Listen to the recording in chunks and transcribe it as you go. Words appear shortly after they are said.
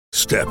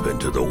Step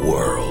into the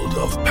world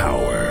of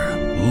power,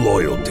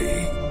 loyalty,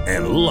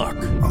 and luck.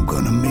 I'm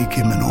gonna make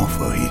him an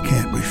offer he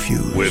can't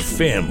refuse. With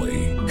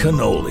family,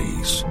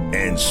 cannolis,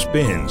 and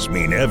spins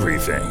mean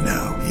everything.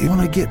 Now, you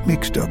wanna get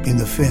mixed up in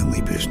the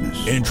family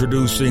business.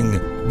 Introducing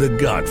The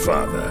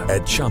Godfather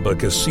at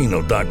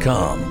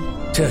ChumbaCasino.com.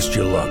 Test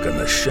your luck in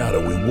the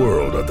shadowy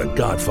world of The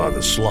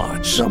Godfather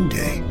slot.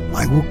 Someday,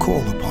 I will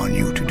call upon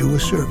you to do a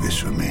service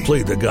for me.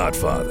 Play The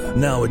Godfather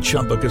now at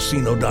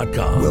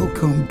ChumbaCasino.com.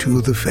 Welcome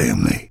to the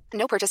family.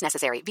 No purchase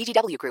necessary.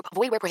 VGW Group.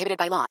 Void where prohibited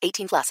by law.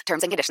 18 plus.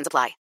 Terms and conditions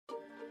apply.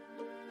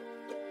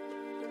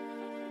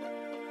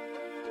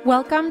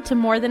 Welcome to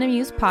More Than a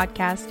Muse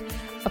podcast,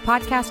 a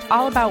podcast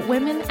all about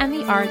women and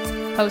the arts,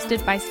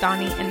 hosted by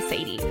Stani and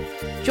Sadie.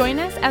 Join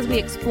us as we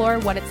explore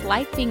what it's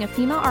like being a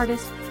female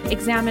artist,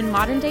 examine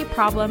modern-day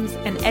problems,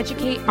 and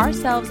educate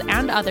ourselves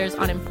and others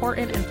on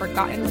important and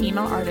forgotten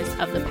female artists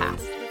of the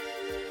past.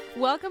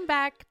 Welcome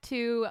back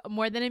to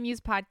More Than a Muse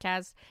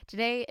podcast.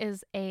 Today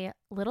is a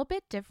little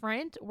bit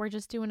different. We're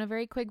just doing a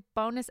very quick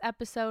bonus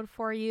episode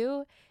for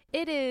you.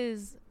 It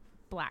is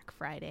Black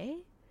Friday.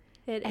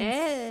 It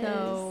is.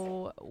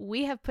 So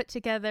we have put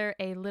together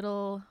a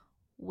little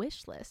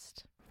wish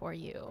list for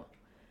you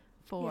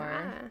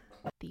for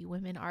the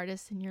women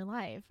artists in your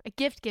life. A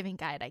gift-giving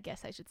guide, I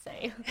guess I should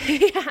say.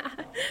 Yeah,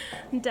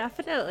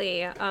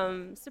 definitely.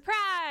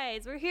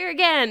 Surprise! We're here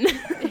again.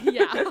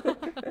 Yeah.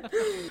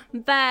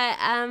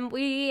 But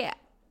we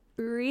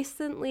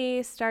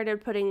recently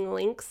started putting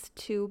links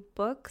to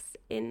books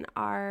in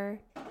our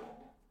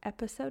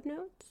episode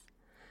notes.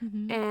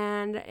 Mm-hmm.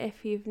 And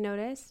if you've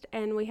noticed,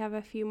 and we have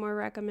a few more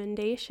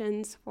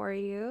recommendations for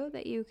you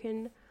that you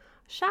can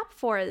shop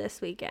for this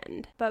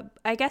weekend. But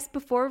I guess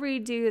before we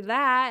do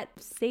that,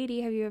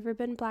 Sadie, have you ever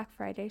been Black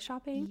Friday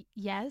shopping?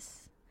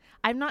 Yes.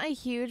 I'm not a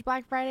huge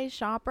Black Friday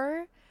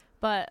shopper,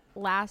 but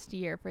last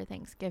year for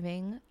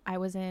Thanksgiving, I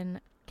was in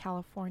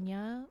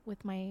California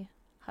with my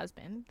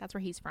husband. That's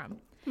where he's from.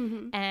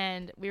 Mm-hmm.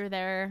 And we were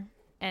there,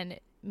 and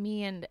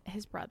me and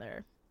his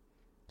brother,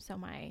 so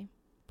my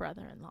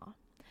brother-in-law,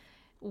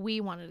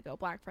 we wanted to go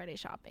Black Friday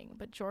shopping,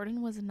 but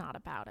Jordan was not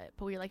about it.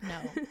 But we were like, no,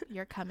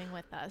 you're coming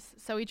with us.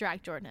 So we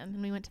dragged Jordan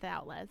and we went to the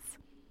outlets.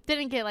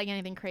 Didn't get like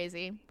anything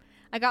crazy.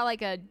 I got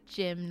like a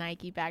gym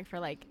Nike bag for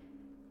like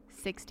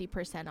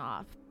 60%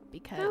 off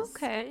because.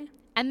 Okay.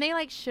 And they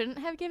like shouldn't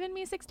have given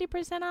me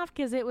 60% off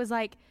because it was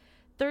like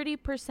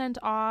 30%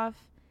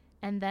 off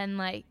and then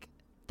like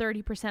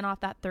 30%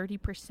 off that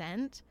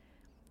 30%.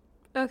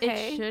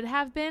 Okay. It should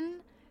have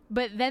been.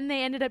 But then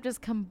they ended up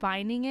just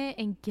combining it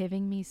and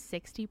giving me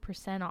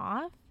 60%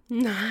 off.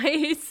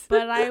 Nice.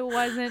 But I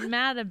wasn't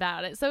mad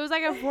about it. So it was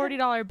like a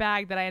 $40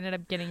 bag that I ended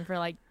up getting for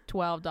like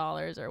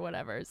 $12 or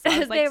whatever. So I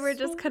was they like, were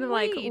just kind of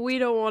like, sweet. we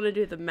don't want to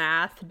do the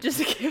math. Just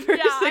give her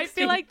 60. I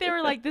feel like they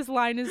were like, this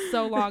line is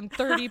so long.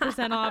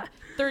 30% off,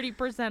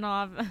 30%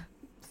 off,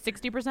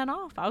 60%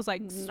 off. I was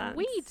like,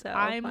 sweet. So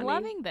I'm funny.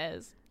 loving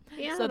this.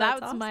 Yeah, so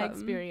that was my awesome.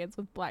 experience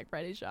with Black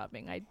Friday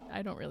shopping.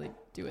 I don't really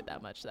do it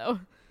that much though.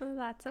 Well,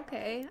 that's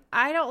okay.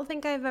 I don't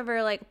think I've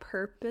ever like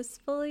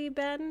purposefully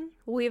been.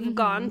 We've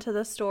gone to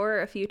the store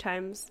a few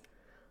times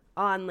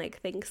on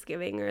like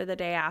Thanksgiving or the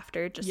day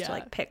after just to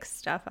like pick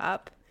stuff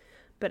up,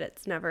 but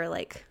it's never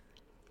like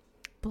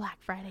Black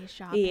Friday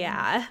shopping.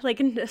 Yeah,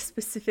 like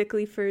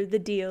specifically for the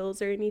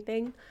deals or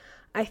anything.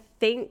 I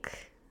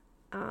think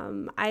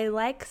I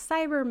like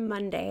Cyber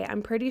Monday.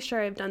 I'm pretty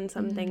sure I've done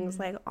some things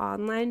like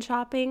online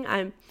shopping.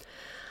 I'm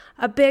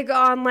a big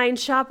online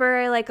shopper.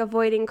 I like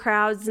avoiding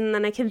crowds, and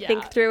then I can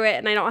think through it,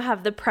 and I don't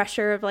have the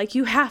pressure of like,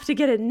 you have to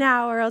get it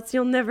now or else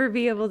you'll never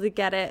be able to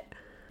get it.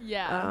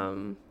 Yeah.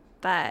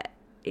 But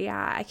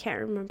yeah, I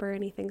can't remember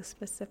anything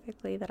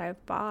specifically that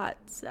I've bought,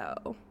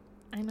 so.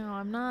 I know,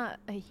 I'm not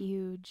a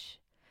huge...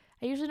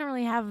 I usually don't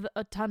really have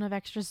a ton of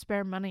extra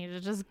spare money to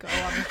just go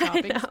on the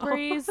shopping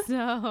spree, so...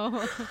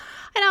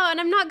 I know, and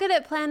I'm not good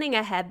at planning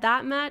ahead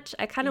that much.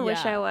 I kind of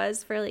wish I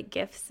was for, like,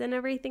 gifts and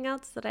everything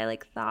else, that I,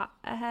 like, thought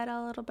ahead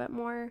a little bit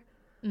more.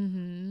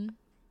 Mm-hmm.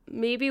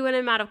 Maybe when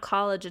I'm out of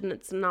college and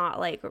it's not,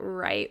 like,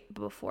 right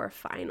before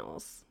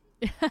finals.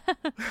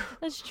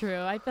 That's true.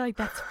 I feel like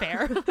that's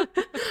fair.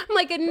 I'm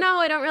like, no,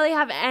 I don't really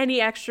have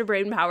any extra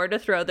brain power to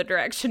throw the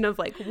direction of,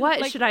 like,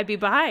 what should I be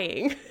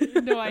buying?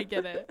 No, I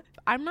get it.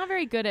 I'm not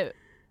very good at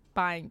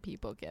buying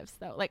people gifts,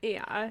 though. Like,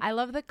 I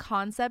love the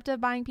concept of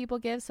buying people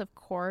gifts, of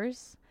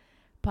course,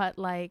 but,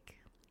 like,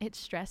 it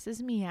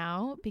stresses me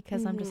out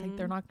because I'm just like,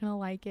 they're not going to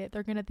like it.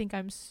 They're going to think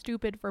I'm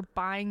stupid for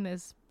buying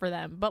this for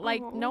them. But,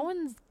 like, no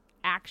one's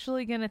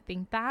actually going to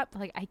think that. But,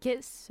 like, I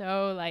get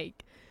so,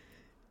 like,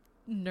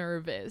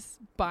 nervous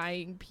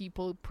buying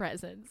people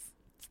presents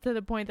to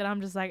the point that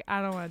I'm just like,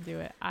 I don't want to do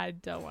it. I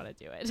don't want to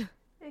do it. It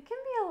can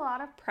be a lot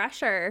of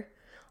pressure.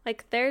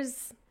 Like,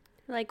 there's...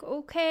 like,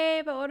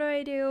 okay, but what do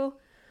I do?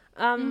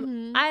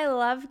 I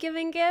love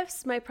giving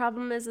gifts. My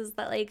problem is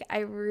that, like, I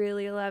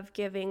really love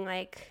giving,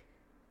 like,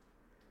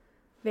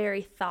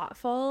 very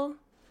thoughtful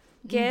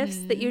gifts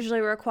that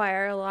usually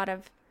require a lot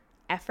of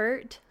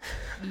effort.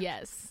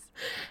 Yes.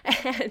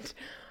 And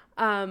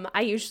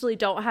I usually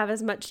don't have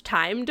as much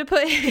time to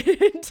put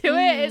into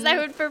it as I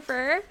would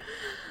prefer.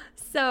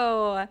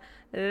 So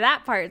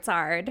that part's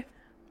hard.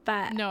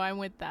 But No, I'm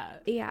with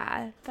that.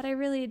 yeah, but I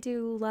really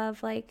do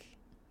love like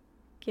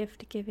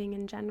gift giving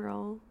in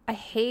general. I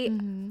hate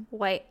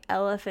white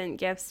elephant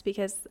gifts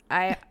because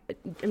I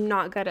am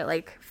not good at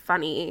like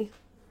funny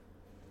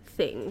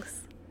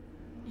things.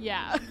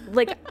 Yeah.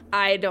 Like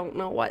I don't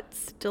know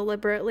what's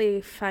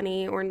deliberately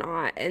funny or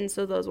not, and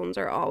so those ones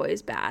are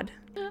always bad.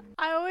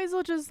 I always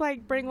will just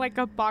like bring like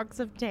a box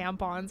of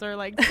tampons or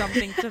like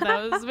something to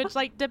those, which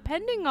like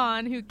depending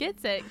on who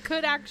gets it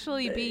could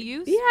actually be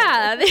useful.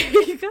 Yeah, there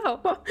you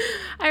go.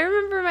 I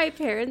remember my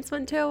parents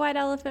went to a white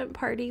elephant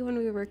party when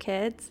we were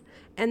kids,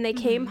 and they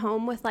came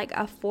home with like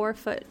a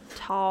 4-foot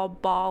tall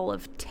ball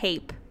of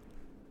tape,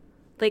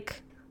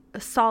 like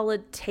a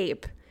solid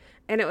tape.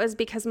 And it was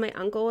because my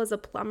uncle was a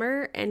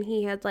plumber, and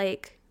he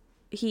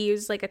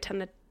used like a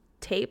ton of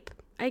tape,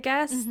 I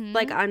guess,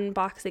 like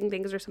unboxing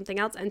things or something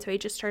else. And so he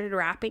just started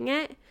wrapping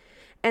it,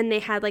 and they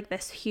had like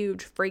this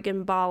huge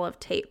friggin' ball of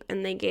tape,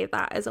 and they gave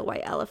that as a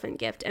white elephant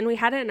gift. And we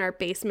had it in our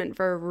basement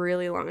for a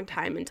really long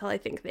time until I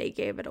think they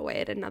gave it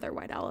away at another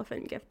white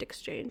elephant gift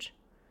exchange.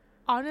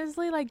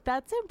 Honestly, like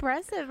that's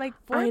impressive. Like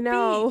 4 I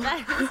know. feet.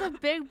 That is a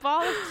big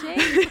ball of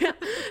tape.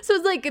 So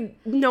it's like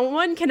no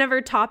one can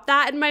ever top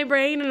that in my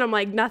brain, and I'm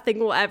like, nothing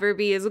will ever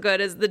be as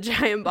good as the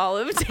giant ball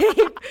of tape.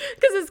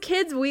 Because as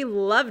kids, we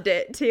loved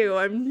it too.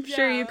 I'm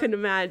sure you can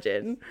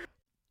imagine.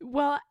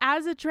 Well,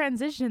 as a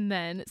transition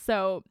then,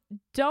 so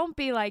don't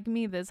be like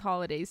me this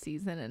holiday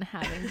season and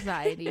have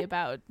anxiety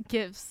about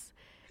gifts.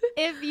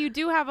 If you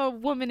do have a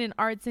woman in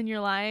arts in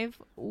your life,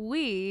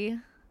 we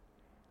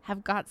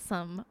have got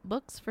some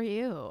books for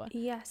you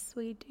Yes,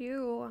 we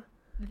do.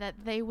 that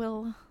they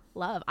will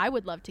love. I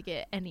would love to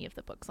get any of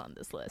the books on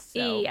this list.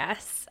 So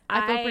Yes,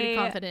 I feel pretty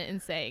confident in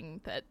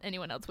saying that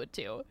anyone else would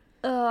too.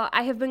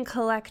 I have been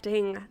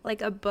collecting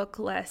like a book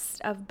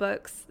list of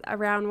books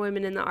around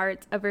women in the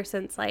arts ever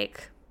since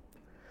like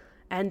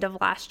end of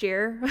last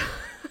year.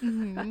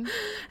 And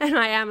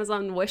my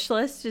Amazon wish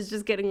list is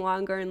just getting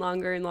longer and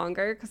longer and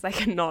longer because I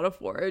cannot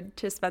afford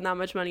to spend that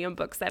much money on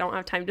books I don't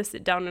have time to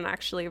sit down and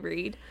actually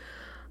read.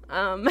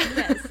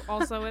 Yes,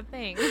 also a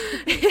thing.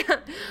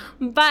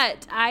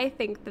 But I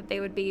think that they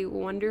would be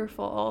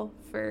wonderful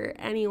for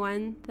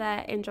anyone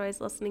that enjoys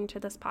listening to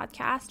this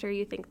podcast, or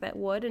you think that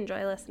would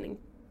enjoy listening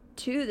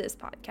to this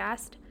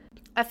podcast.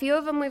 A few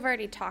of them we've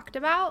already talked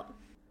about.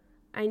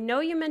 I know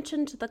you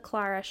mentioned the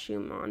Clara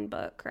Schumann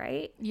book,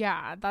 right?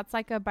 Yeah, that's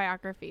like a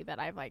biography that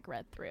I've like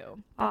read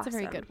through. That's a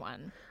very Awesome. good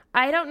one.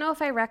 I don't know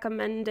if I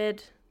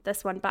recommended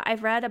this one, but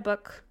I've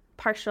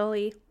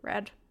partially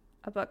read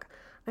a book.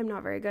 I'm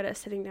not very good at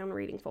sitting down and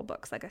reading full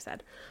books, like I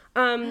said.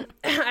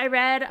 I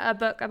read a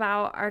book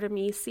about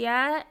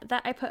Artemisia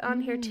that I put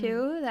on here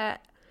too,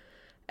 that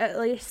at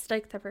least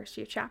like the first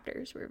few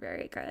chapters were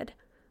very good.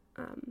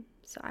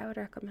 So I would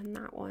recommend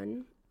that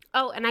one.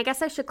 Oh, and I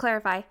guess I should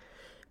clarify,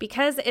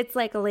 because it's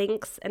like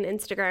links and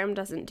Instagram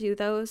doesn't do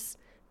those,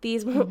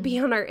 these won't be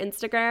on our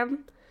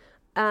Instagram.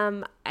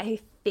 I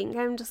think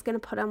I'm just going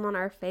to put them on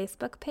our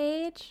Facebook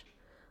page,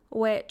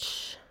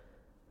 which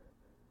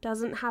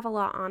doesn't have a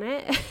lot on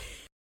it.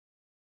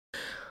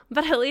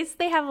 But at least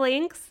they have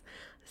links.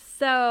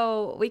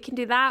 So we can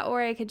do that,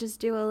 or I could just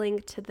do a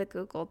link to the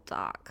Google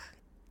Doc.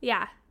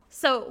 Yeah.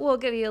 So we'll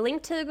give you a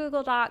link to the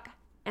Google Doc,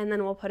 and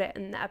then we'll put it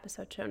in the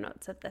episode show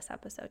notes of this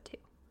episode too.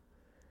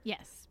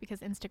 Yes, because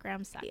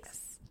Instagram sucks.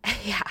 Yes.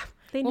 Yeah.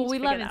 They Well, need we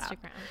to love figure that out.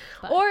 Instagram.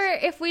 But Or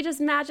if we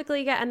just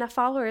magically get enough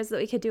followers that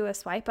we could do a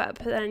swipe up,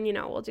 then,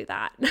 we'll do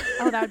that.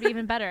 oh, that would be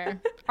even better.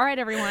 All right,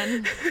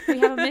 everyone. We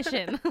have a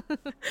mission.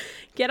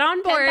 Get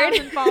on board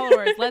 10,000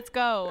 followers. Let's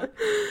go.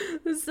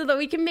 so that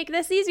we can make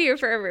this easier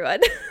for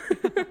everyone.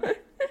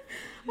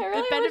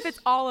 It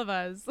benefits all of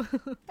us.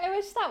 I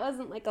wish that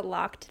wasn't like a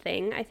locked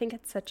thing. I think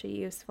it's such a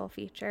useful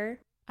feature.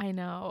 I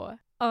know.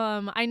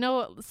 I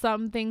know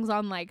some things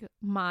on like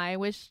my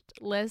wish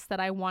list that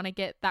I want to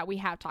get that we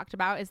have talked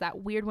about is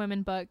that Weird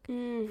Women book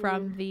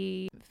from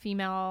the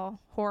female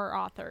horror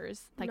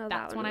authors. Like No,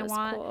 that's that one I was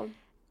want. cool.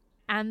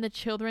 And the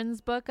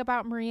children's book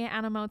about Maria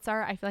Anna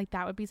Mozart. I feel like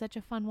that would be such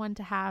a fun one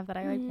to have that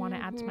I like want to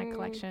add to my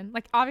collection.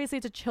 Like obviously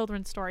it's a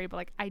children's story, but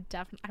like I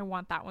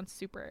want that one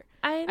super.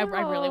 I know.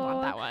 I really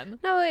want that one.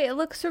 No, it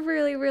looks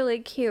really, really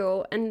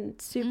cute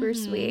and super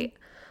sweet.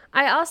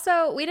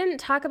 We didn't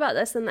talk about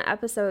this in the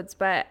episodes,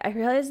 but I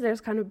realized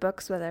there's kind of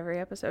books with every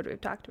episode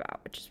we've talked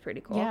about, which is pretty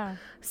cool. Yeah.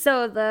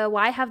 So the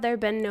Why Have There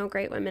Been No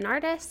Great Women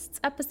Artists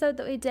episode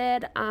that we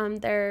did,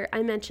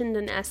 I mentioned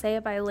an essay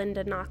by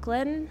Linda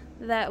Nochlin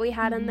that we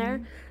had in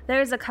there.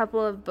 There's a couple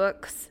of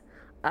books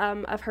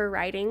of her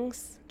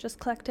writings just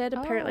collected.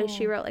 Apparently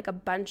she wrote like a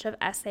bunch of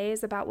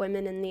essays about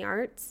women in the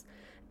arts,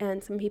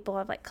 and some people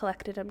have like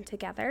collected them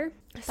together.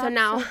 So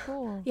now, so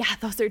cool. yeah,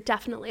 those are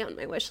definitely on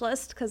my wish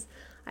list because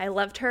I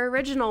loved her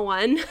original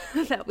one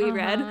that we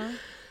read.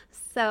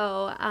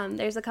 So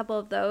there's a couple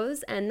of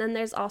those. And then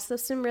there's also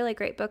some really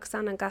great books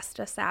on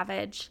Augusta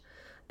Savage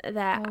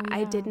that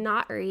I did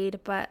not read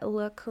but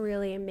look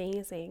really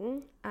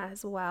amazing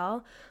as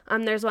well.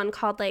 There's one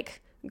called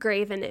like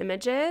Graven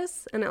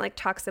Images, and it like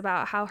talks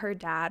about how her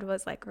dad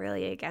was like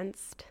really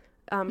against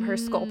her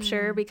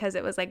sculpture because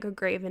it was like a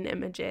graven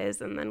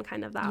images, and then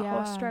kind of that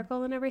whole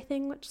struggle and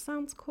everything, which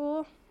sounds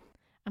cool.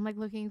 I'm like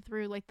looking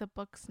through like the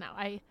books now.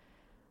 I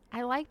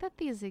like that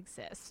these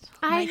exist.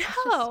 I know.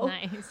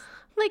 It's just nice.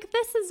 Like,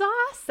 this is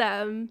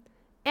awesome.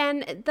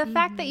 And the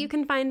fact that you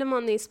can find them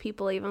on these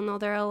people, even though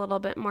they're a little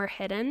bit more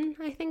hidden,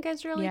 I think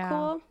is really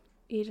cool.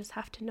 You just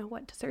have to know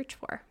what to search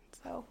for.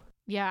 So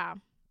yeah,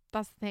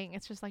 that's the thing.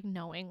 It's just like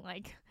knowing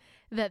like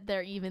that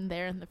they're even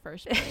there in the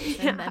first place.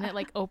 And then it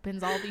like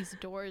opens all these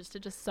doors to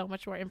just so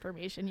much more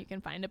information you can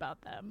find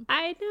about them.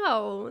 I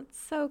know.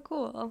 It's so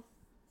cool.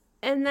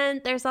 And then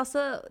there's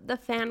also the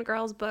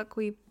Fangirls book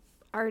we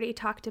already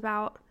talked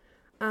about.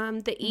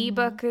 The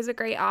ebook is a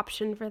great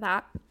option for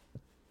that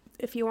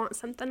if you want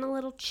something a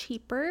little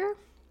cheaper.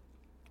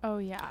 Oh,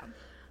 yeah.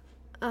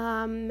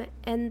 And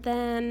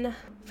then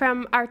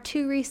from our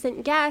 2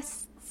 recent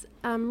guests,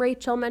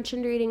 Rachel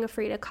mentioned reading a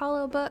Frida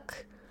Kahlo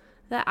book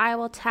that I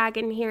will tag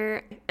in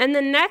here. And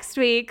then next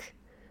week,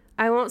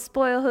 I won't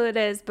spoil who it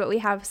is, but we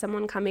have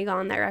someone coming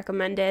on that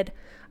recommended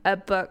a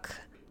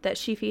book that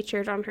she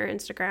featured on her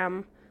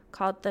Instagram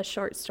called The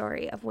Short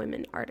Story of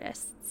Women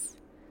Artists.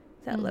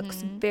 That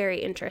looks very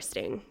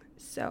interesting.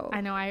 So I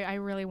know I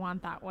really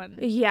want that one.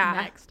 Yeah.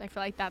 Next. I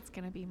feel like that's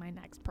going to be my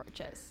next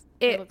purchase.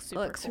 It looks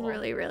super cool.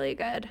 Really, really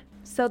good.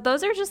 So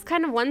those are just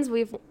kind of ones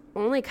we've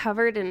only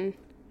covered in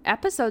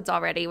episodes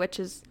already, which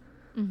is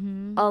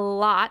a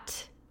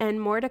lot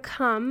and more to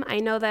come. I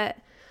know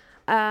that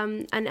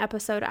an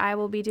episode I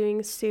will be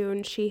doing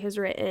soon, she has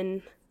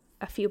written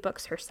a few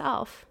books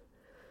herself,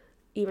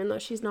 even though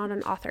she's not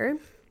an author.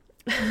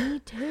 Me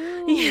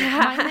too.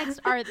 Yeah. My next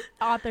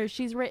author,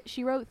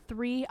 she wrote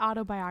 3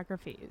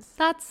 autobiographies.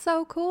 That's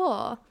so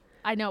cool.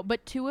 I know,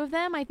 but 2 of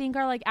them I think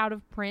are like out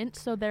of print,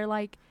 so they're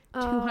like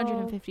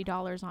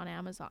 $250 on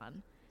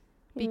Amazon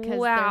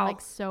because they're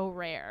like so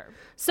rare.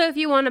 So if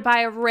you want to buy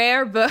a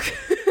rare book,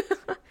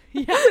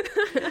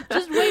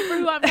 just wait for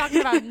who I'm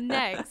talking about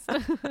next.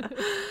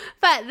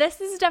 But this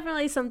is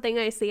definitely something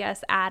I see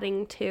us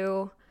adding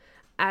to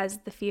as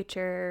the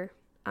future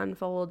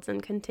unfolds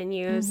and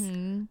continues.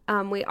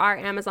 We are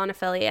Amazon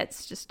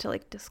affiliates, just to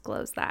like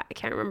disclose that. I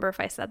can't remember if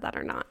I said that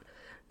or not.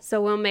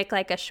 So we'll make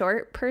like a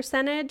short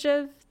percentage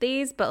of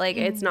these, but like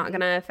it's not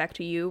going to affect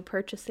you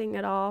purchasing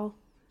at all.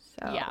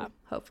 So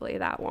hopefully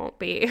that won't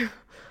be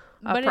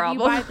a problem. If you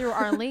buy through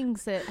our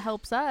links, it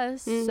helps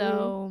us.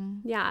 So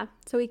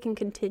so we can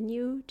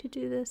continue to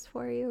do this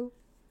for you.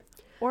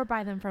 Or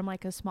buy them from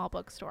like a small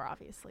bookstore,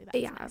 obviously.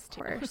 That's nice of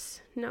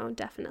course. No,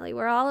 definitely.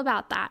 We're all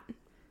about that.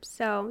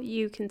 So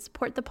you can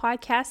support the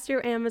podcast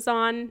through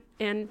Amazon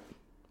and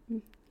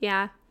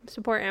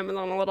support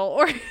Amazon a little,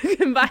 or you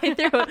can buy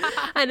through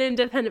an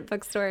independent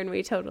bookstore, and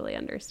we totally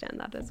understand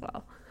that as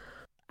well.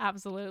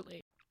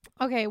 Absolutely.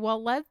 Okay,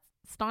 well,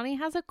 Stani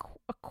has a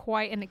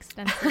quite an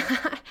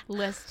extensive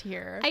list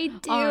here. I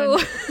do. On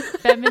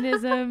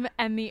feminism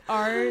and the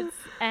arts,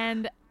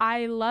 and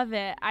I love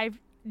it.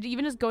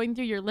 Even just going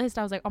through your list,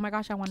 I was like, oh my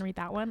gosh, I want to read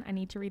that one. I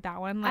need to read that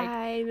one. Like,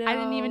 I know. I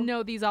didn't even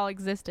know these all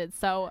existed.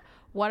 So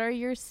what are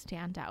your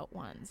standout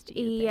ones, do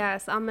you think?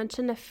 Yes, I'll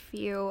mention a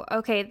few.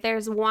 Okay,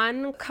 there's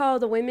one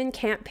called Women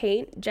Can't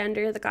Paint,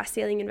 Gender, the Glass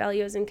Ceiling and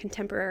Values in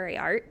Contemporary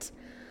Art.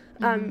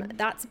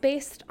 That's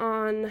based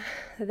on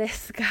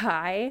this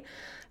guy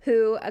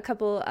who a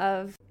couple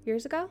of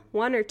years ago,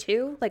 1 or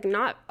 2, like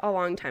not a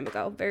long time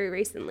ago, very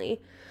recently,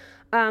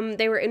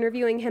 they were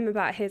interviewing him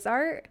about his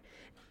art.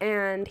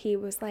 And he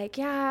was like,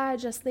 yeah,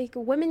 just like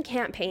women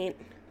can't paint.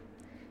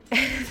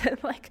 And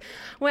like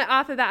went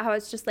off about how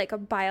it's just like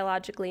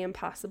biologically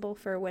impossible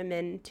for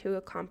women to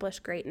accomplish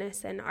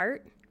greatness in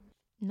art.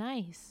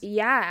 Nice.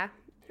 Yeah,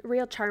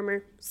 real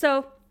charmer.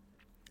 So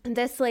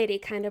this lady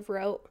kind of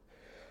wrote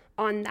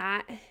on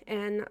that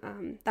and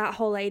that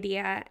whole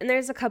idea. And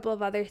there's a couple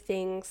of other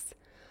things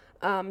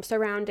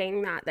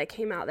surrounding that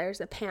came out. There's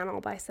a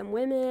panel by some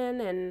women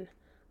and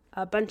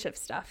a bunch of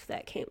stuff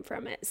that came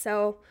from it.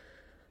 So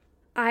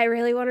I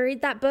really want to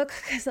read that book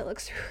because it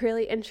looks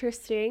really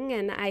interesting,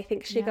 and I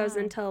think she goes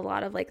into a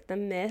lot of like the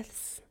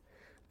myths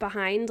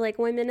behind like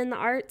women in the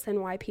arts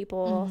and why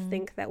people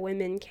think that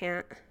women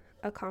can't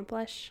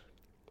accomplish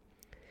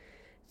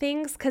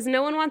things, because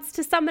no one wants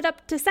to sum it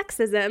up to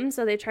sexism,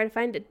 so they try to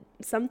find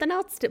something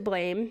else to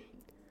blame.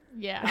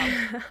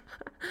 Yeah.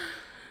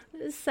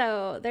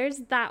 So there's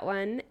that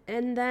one.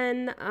 And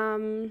then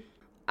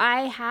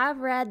I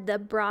have read The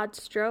Broad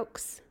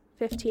Strokes,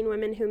 15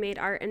 Women Who Made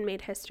Art and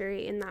Made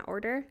History, in that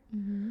order.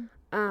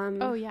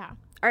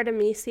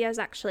 Artemisia is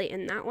actually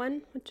in that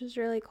one, which is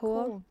really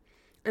cool.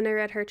 And I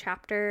read her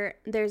chapter.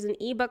 There's an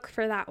ebook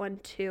for that one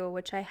too,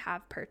 which I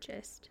have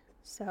purchased.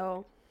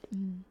 So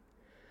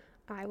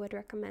I would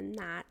recommend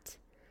that.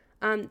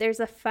 There's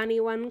a funny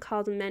one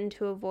called Men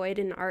to Avoid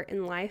in Art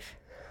and Life.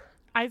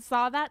 I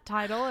saw that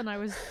title and I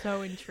was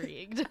so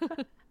intrigued.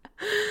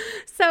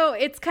 So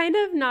it's kind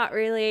of not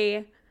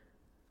really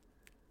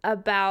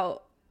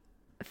about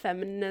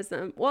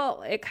feminism.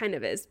 Well, it kind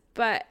of is,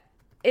 but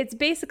it's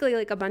basically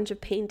like a bunch of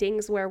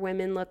paintings where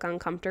women look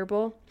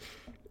uncomfortable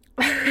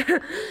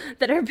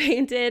that are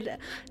painted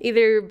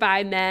either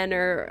by men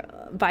or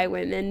by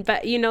women.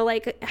 But, you know,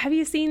 like, have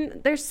you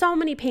seen, there's so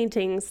many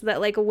paintings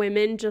that like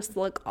women just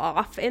look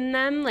off in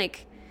them.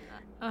 Like,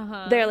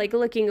 they're like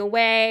looking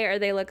away or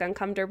they look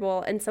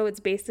uncomfortable. And so it's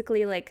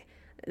basically like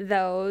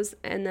those.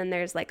 And then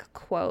there's like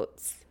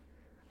quotes.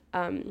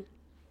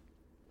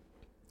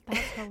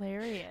 That's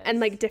hilarious. And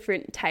like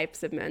different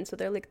types of men. So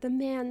they're like the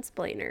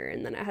mansplainer,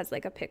 and then it has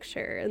like a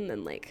picture, and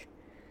then like,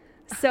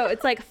 so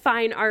it's like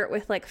fine art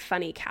with like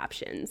funny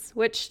captions,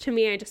 which to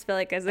me I just feel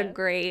like is a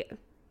great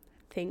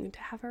thing to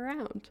have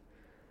around.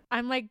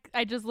 I'm like,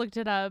 I just looked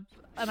it up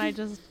and I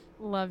just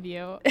love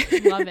you.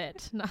 Love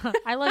it.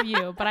 I love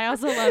you, but I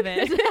also love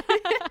it.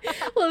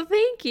 Well,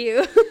 thank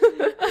you.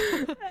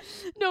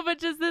 No, but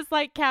just this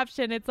like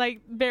caption, it's like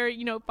very,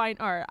 you know, fine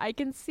art. I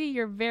can see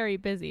you're very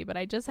busy, but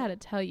I just had to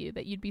tell you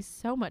that you'd be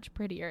so much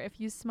prettier if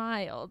you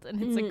smiled.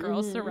 And it's a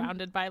girl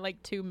surrounded by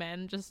like two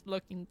men just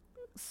looking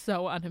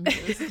so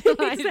unamused.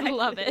 Exactly. I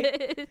love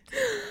it. Like,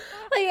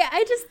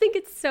 I just think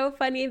it's so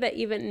funny that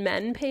even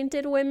men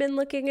painted women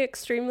looking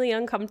extremely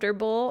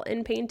uncomfortable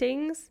in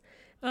paintings.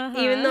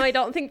 Even though I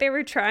don't think they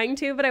were trying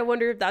to, but I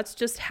wonder if that's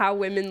just how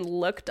women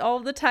looked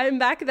all the time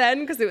back then,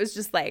 because it was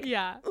just like,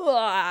 yeah.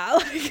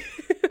 Like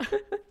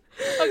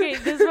Okay,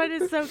 this one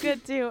is so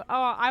good too.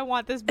 Oh, I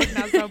want this book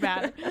now so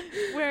bad.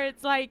 Where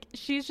it's like,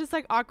 she's just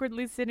like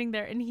awkwardly sitting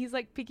there and he's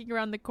like peeking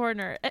around the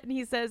corner and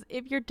he says,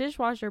 if your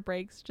dishwasher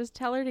breaks, just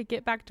tell her to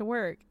get back to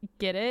work.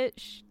 Get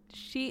it?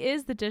 She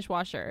is the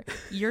dishwasher.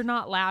 You're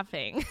not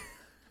laughing.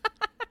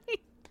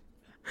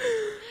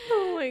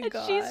 Oh my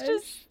god. She's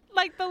just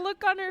like, the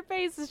look on her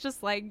face is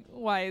just like,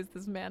 why is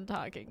this man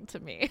talking to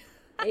me?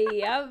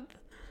 Yep.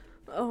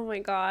 Oh my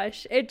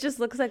gosh. It just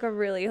looks like a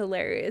really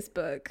hilarious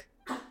book.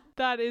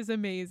 That is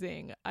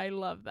amazing. I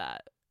love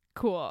that.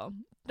 Cool.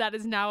 That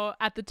is now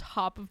at the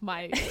top of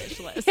my wish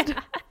list.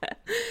 Yeah.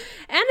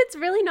 And it's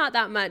really not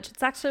that much.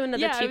 It's actually one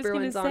of the cheaper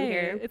ones on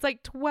here. It's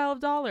like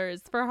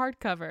 $12 for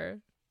hardcover,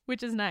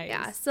 which is nice.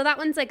 Yeah, so that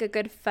one's like a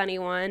good funny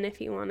one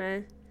if you want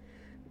to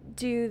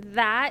do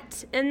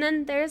that. And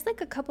then there's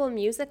like a couple of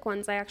music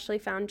ones I actually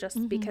found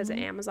just because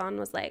Amazon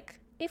was like,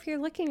 if you're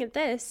looking at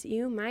this,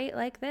 you might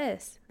like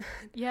this.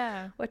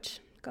 Yeah. Which,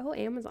 go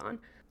Amazon.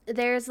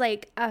 There's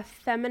like a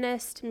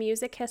feminist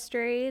music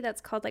history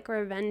that's called like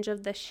Revenge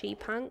of the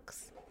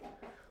She-Punks,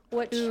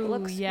 which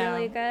looks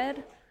really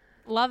good.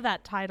 Love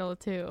that title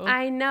too.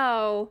 I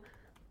know.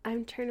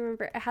 I'm trying to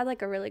remember. It had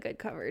like a really good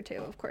cover too.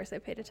 Of course, I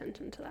paid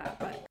attention to that,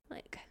 but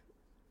like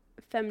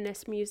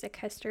feminist music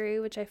history,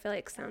 which I feel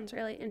like sounds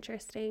really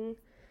interesting.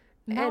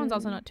 That one's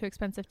also not too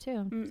expensive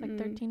too. It's like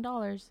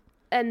 $13.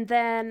 And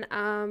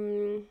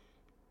then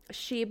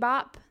She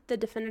Bop, The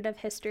Definitive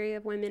History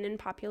of Women in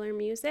Popular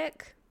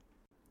Music,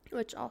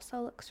 which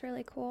also looks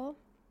really cool.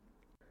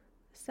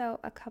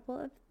 So a couple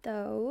of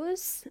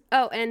those.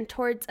 Oh, and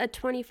Towards a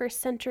 21st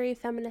Century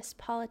Feminist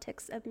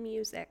Politics of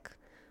Music,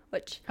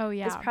 which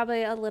is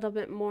probably a little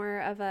bit more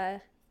of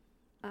a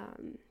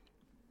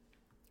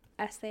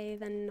essay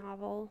than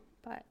novel,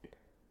 but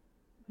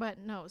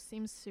no,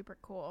 seems super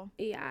cool.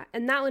 Yeah,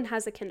 and that one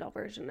has a Kindle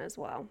version as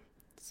well.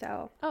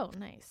 So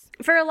nice.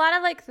 For a lot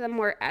of like the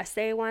more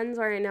essay ones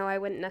where I know I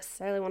wouldn't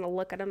necessarily want to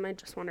look at them, I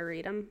just want to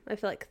read them, I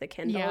feel like the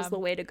Kindle is the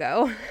way to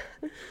go.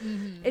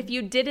 If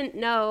you didn't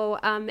know,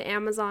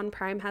 Amazon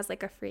Prime has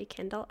like a free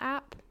Kindle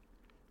app.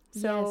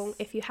 So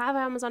if you have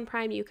Amazon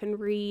Prime, you can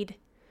read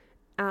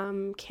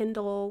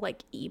Kindle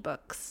like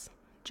ebooks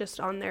just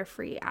on their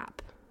free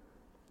app.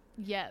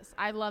 Yes,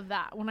 I love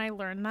that. When I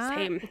learned that,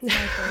 Same. It's my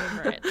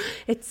favorite.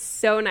 It's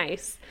so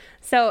nice.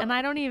 So, and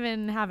I don't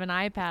even have an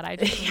iPad. I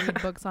just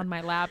read books on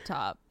my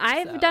laptop.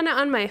 I've done it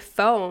on my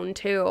phone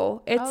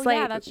too. It's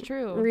that's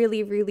true.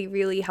 Really, really,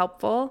 really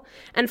helpful.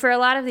 And for a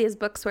lot of these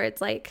books where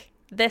it's like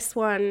this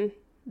one,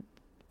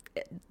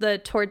 the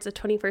Towards the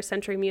 21st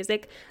Century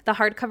Music, the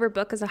hardcover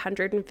book is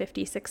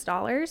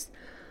 $156.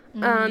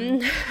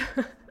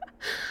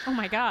 Oh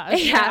my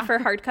gosh. Yeah, for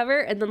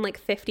hardcover, and then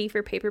like $50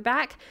 for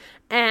paperback.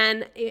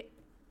 And it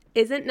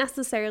isn't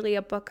necessarily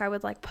a book I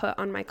would like put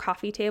on my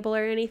coffee table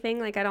or anything.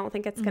 Like, I don't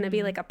think it's going to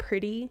be like a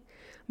pretty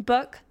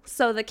book.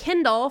 So the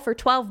Kindle for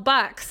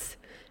 $12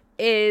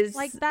 is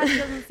like, that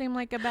doesn't seem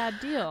like a bad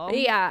deal.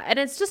 Yeah, and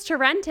it's just to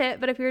rent it,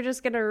 but if you're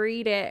just going to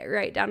read it,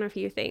 write down a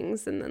few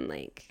things and then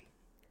like,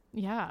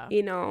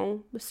 you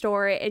know,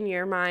 store it in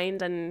your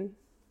mind and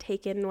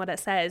take in what it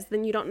says,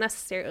 then you don't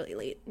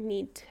necessarily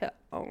need to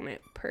own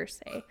it per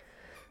se.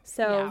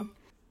 So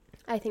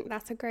I think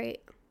that's a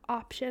great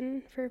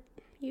option for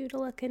you to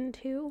look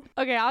into.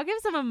 Okay, I'll give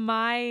some of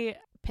my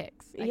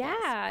picks, I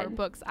guess, for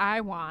books I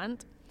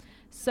want.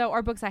 So,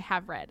 or books I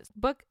have read.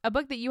 A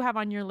book that you have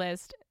on your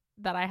list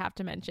that I have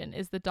to mention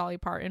is the Dolly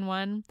Parton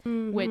one,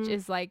 which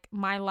is like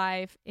my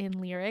life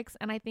in lyrics,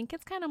 and I think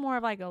it's kind of more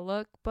of like a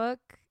lookbook,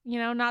 you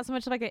know, not so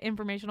much like an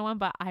informational one,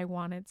 but I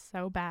want it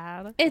so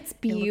bad. It's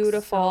beautiful. It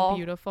looks so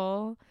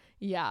beautiful.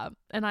 Yeah.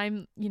 And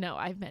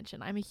I've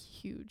mentioned I'm a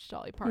huge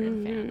Dolly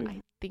Parton fan.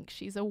 I think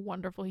she's a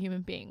wonderful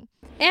human being.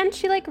 And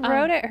she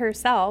wrote it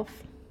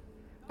herself.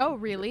 Oh,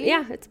 really?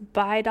 Yeah, it's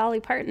by Dolly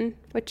Parton,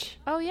 which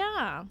Oh,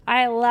 yeah.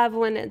 I love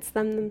when it's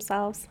them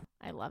themselves.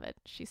 I love it.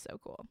 She's so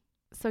cool.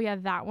 So yeah,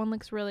 that one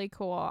looks really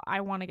cool.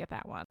 I want to get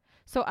that one.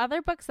 So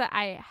other books that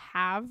I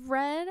have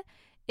read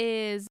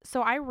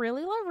so I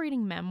really love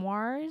reading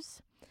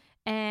memoirs.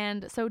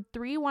 And so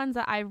 3 ones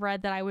that I've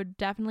read that I would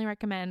definitely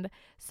recommend.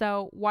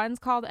 So one's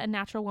called A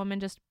Natural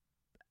Woman,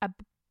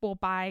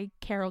 by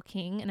Carole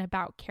King, and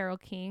about Carole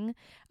King,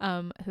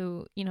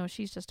 who,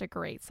 she's just a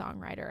great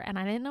songwriter. And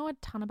I didn't know a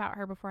ton about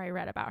her before I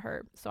read about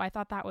her. So I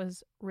thought that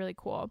was really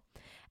cool.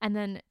 And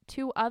then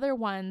 2 other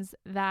ones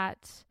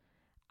that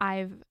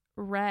I've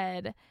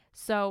read.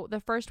 So the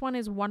first one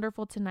is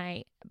Wonderful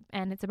Tonight,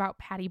 and it's about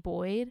Patty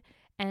Boyd.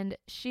 And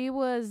she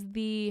was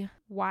the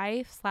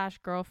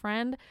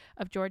wife/girlfriend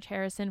of George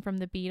Harrison from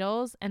the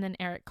Beatles and then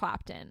Eric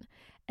Clapton.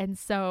 And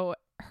so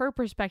her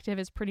perspective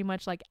is pretty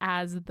much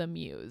as the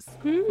muse.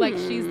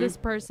 She's this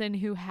person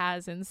who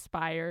has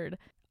inspired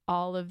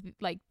all of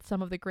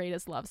some of the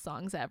greatest love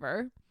songs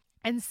ever.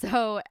 And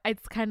so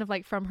it's kind of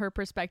from her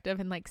perspective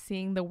and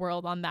seeing the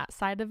world on that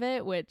side of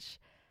it, which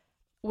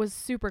was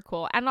super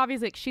cool. And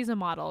obviously she's a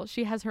model.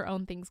 She has her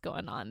own things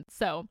going on.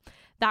 So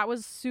that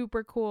was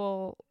super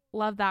cool.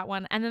 Love that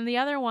one. And then the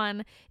other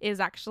one is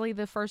actually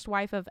the first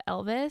wife of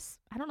Elvis.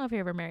 I don't know if he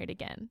ever married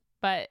again,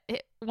 but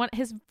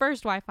his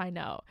first wife I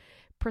know,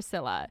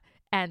 Priscilla,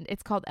 and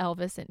it's called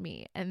Elvis and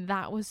Me. And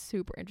that was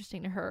super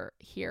interesting to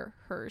hear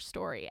her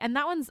story. And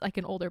that one's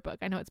an older book.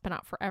 I know it's been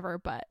out forever,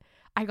 but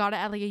I got it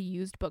at a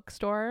used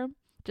bookstore.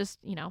 Just,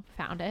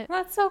 found it.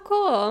 That's so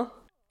cool.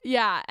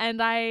 Yeah,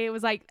 and I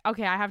was like,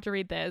 okay, I have to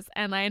read this,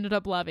 and I ended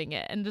up loving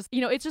it. And just,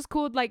 it's just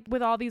cool,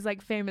 with all these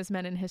famous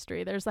men in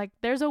history, there's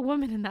a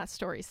woman in that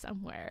story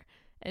somewhere,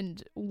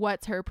 and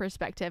what's her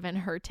perspective and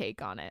her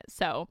take on it.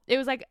 So it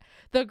was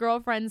the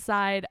girlfriend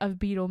side of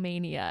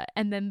Beatlemania,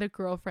 and then the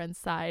girlfriend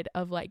side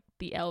of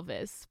the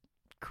Elvis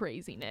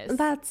craziness.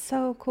 That's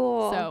so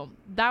cool. So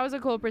that was a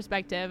cool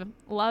perspective.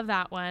 Love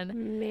that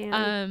one.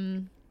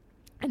 Man.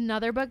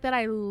 Another book that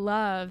I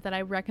love that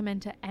I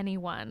recommend to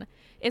anyone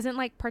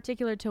isn't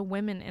particular to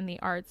women in the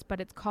arts, but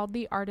it's called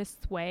The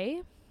Artist's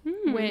Way,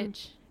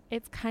 which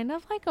it's kind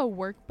of like a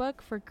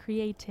workbook for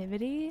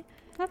creativity.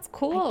 That's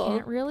cool. I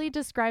can't really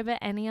describe it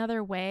any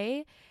other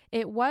way.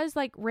 It was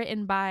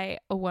written by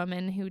a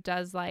woman who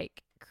does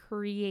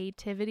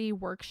creativity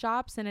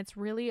workshops, and it's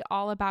really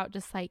all about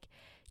just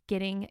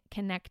getting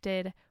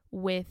connected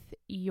with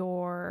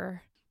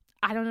your,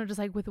 I don't know, just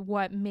with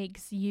what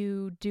makes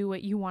you do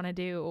what you want to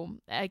do,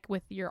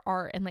 with your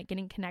art, and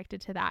getting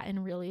connected to that.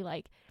 And really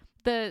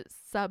the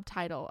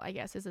subtitle, I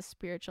guess, is A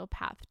Spiritual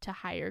Path to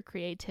Higher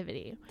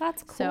Creativity.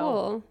 That's cool.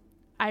 So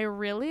I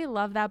really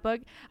love that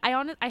book. I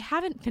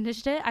haven't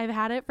finished it. I've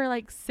had it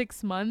for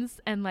 6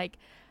 months, and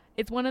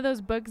it's one of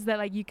those books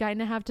that you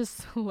kind of have to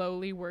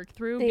slowly work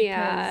through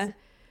because,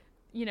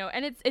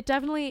 and it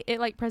definitely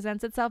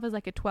presents itself as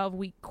a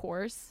 12-week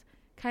course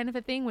kind of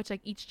a thing, which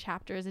each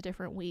chapter is a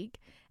different week.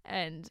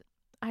 And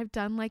I've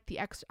done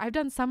I've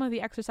done some of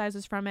the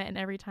exercises from it, and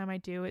every time I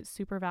do, it's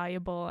super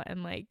valuable.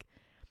 And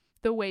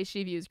the way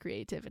she views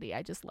creativity,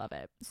 I just love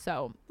it.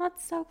 So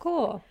that's so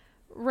cool.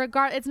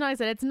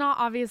 It's not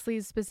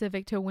obviously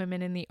specific to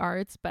women in the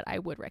arts, but I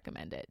would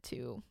recommend it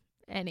to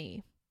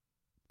any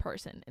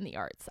person in the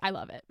arts. I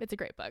love it. It's a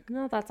great book.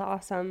 No, that's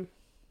awesome.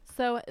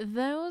 So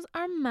those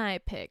are my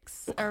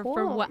picks, or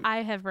for what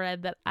I have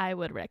read that I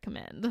would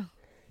recommend.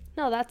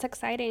 No, that's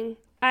exciting.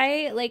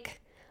 I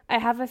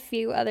have a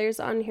few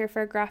others on here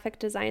for graphic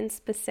design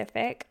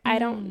specific. I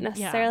don't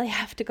necessarily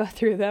have to go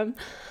through them,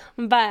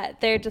 but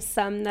they're just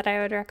some that I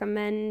would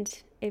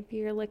recommend if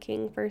you're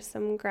looking for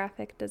some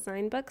graphic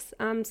design books.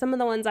 Some of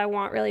the ones I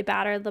want really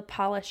bad are the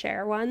Paula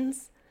Scher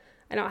ones.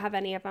 I don't have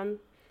any of them.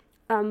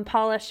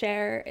 Paula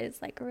Scher is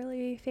a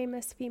really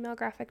famous female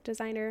graphic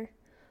designer.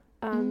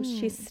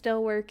 She's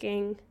still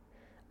working.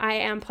 I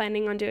am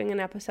planning on doing an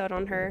episode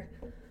on her.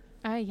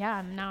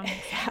 Yeah,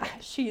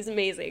 she's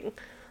amazing.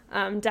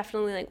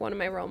 Definitely one of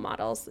my role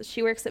models.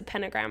 She works at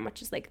Pentagram,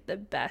 which is the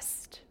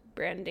best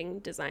branding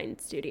design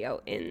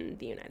studio in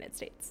the United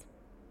States.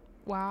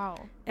 Wow.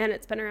 And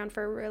it's been around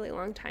for a really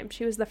long time.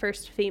 She was the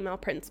first female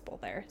principal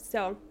there.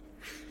 So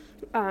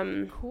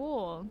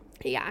cool.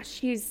 Yeah,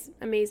 she's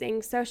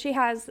amazing. So she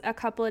has a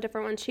couple of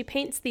different ones. She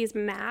paints these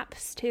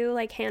maps too,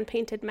 hand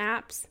painted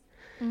maps.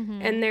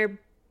 And they're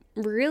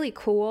really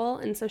cool.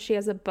 And so she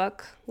has a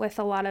book with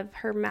a lot of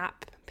her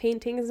map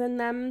paintings in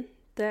them.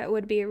 That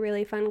would be a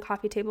really fun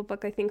coffee table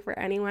book, I think, for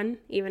anyone,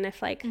 even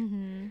if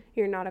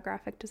you're not a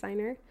graphic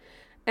designer.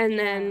 And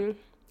then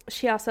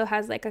she also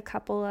has a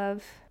couple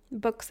of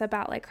books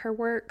about her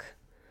work.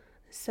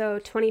 So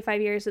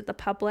 25 years at the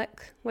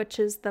Public, which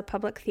is the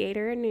Public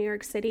Theater in New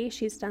York City.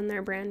 She's done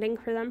their branding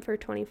for them for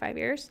 25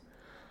 years,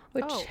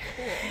 which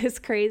is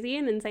crazy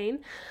and insane.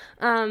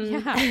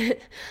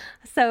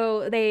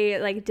 So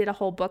they did a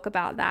whole book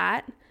about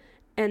that.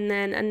 And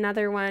then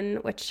another one,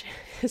 which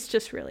is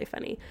just really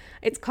funny.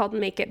 It's called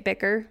Make It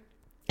Bigger.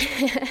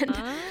 And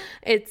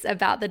it's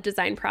about the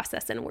design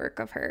process and work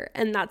of her.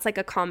 And that's like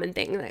a common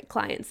thing that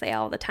clients say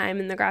all the time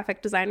in the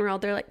graphic design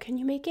world. They're like, can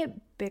you make it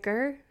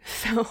bigger?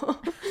 So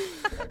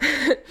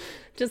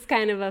just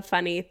kind of a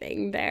funny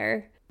thing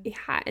there.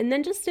 Yeah. And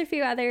then just a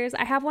few others.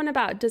 I have one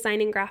about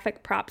designing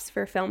graphic props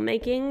for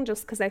filmmaking,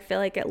 just because I feel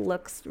like it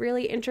looks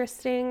really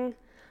interesting.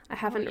 I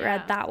haven't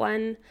read that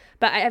one,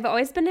 but I've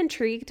always been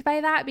intrigued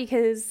by that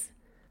because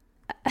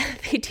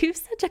they do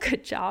such a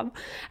good job.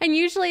 And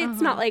usually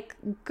it's not like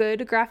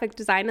good graphic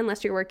design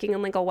unless you're working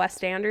on like a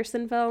Wes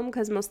Anderson film,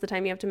 because most of the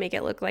time you have to make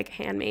it look like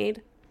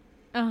handmade.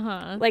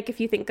 Like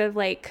if you think of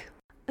like,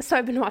 so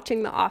I've been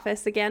watching The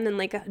Office again, and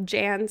like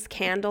Jan's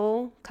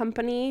Candle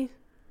Company.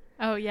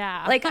 Oh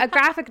yeah. Like a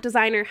graphic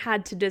designer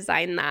had to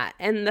design that.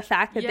 And the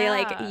fact that they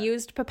like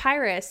used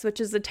papyrus, which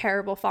is a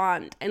terrible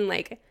font, and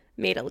like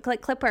made it look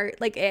like clip art,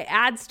 like it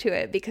adds to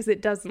it because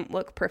it doesn't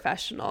look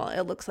professional.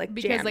 It looks like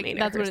Jan made it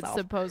that's herself. What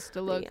it's supposed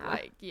to look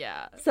like.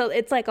 Yeah. So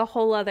it's like a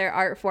whole other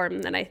art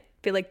form that I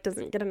feel like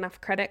doesn't get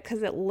enough credit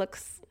because it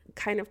looks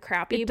kind of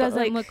crappy. It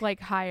doesn't look like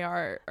high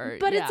art,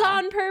 but it's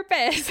on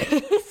purpose.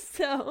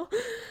 so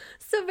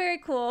very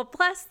cool.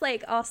 Plus,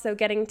 like also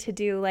getting to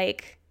do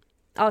like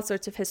all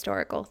sorts of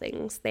historical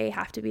things. They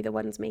have to be the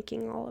ones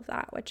making all of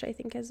that, which I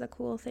think is a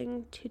cool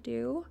thing to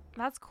do.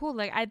 That's cool.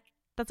 Like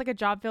that's like a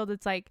job field.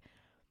 It's like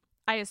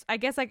I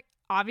guess like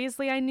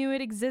obviously I knew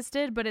it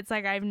existed, but it's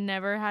like I've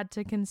never had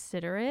to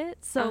consider it.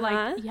 So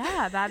like,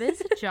 yeah, that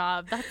is a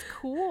job. That's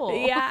cool.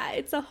 Yeah,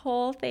 it's a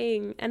whole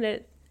thing, and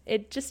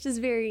it just is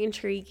very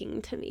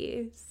intriguing to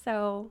me.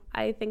 So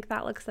I think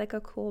that looks like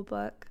a cool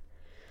book.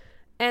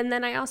 And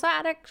then I also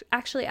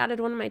actually added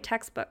one of my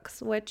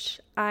textbooks, which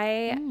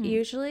I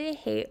usually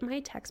hate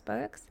my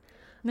textbooks.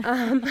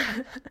 But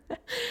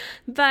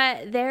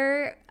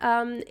there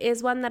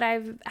is one that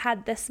I've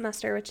had this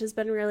semester, which has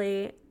been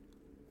really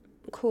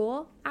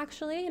cool,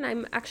 actually. And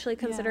I'm actually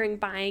considering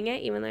buying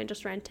it, even though I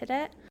just rented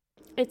it.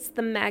 It's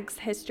the Meg's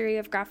History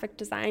of Graphic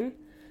Design.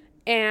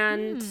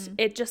 And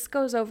it just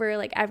goes over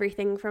like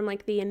everything from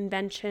like the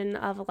invention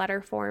of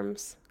letter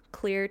forms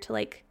clear to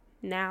like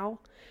now.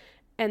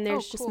 And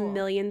there's just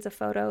millions of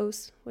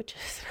photos, which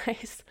is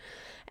nice.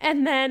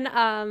 And then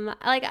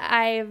like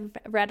I've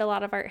read a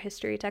lot of art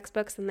history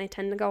textbooks, and they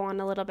tend to go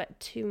on a little bit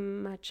too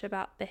much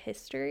about the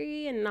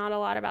history and not a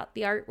lot about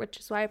the art, which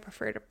is why I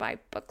prefer to buy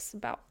books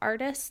about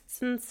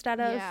artists instead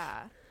of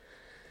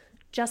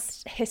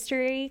just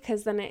history,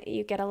 because then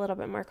you get a little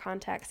bit more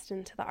context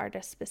into the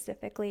artist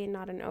specifically,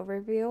 not an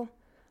overview.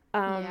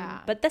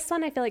 But this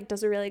one I feel like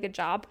does a really good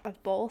job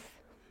of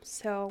both.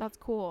 So that's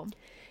cool.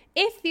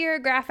 If you're a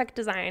graphic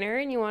designer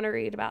and you want to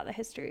read about the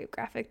history of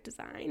graphic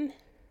design,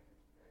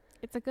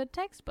 it's a good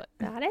textbook.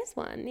 That is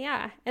one,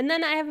 yeah. And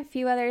then I have a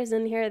few others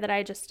in here that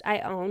I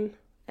own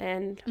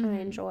and I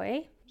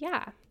enjoy.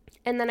 Yeah.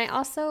 And then I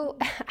also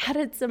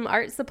added some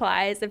art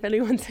supplies if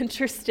anyone's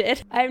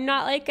interested. I'm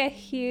not like a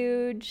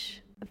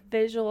huge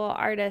visual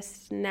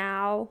artist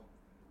now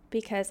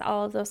because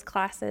all of those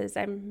classes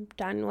I'm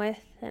done with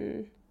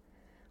and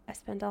I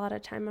spend a lot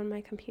of time on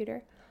my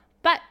computer.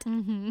 But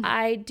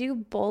I do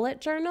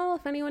bullet journal,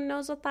 if anyone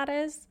knows what that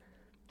is.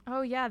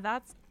 Oh, yeah,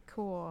 that's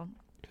cool.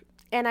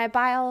 And I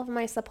buy all of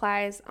my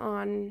supplies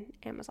on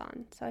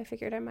Amazon, so I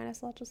figured I might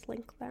as well just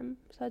link them.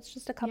 So it's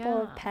just a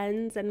couple of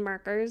pens and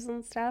markers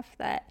and stuff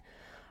that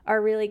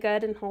are really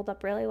good and hold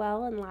up really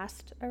well and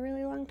last a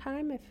really long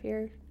time if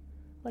you're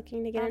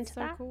looking to get into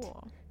that. That's so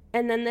cool.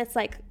 And then this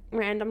like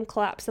random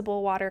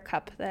collapsible water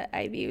cup that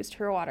I've used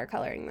for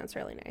watercoloring. That's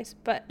really nice.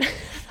 But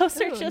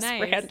those are just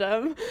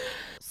random.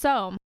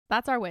 So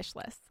that's our wish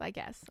list, I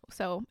guess.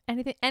 So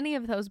any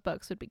of those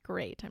books would be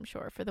great, I'm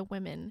sure, for the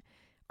women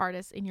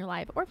artists in your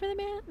life or for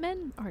the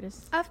men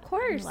artists. Of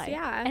course,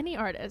 yeah. Any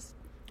artist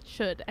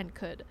should and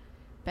could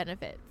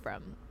benefit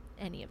from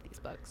any of these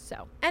books.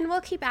 So, and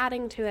we'll keep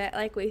adding to it,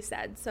 like we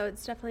said. So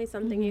it's definitely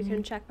something you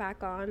can check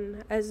back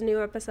on as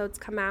new episodes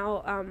come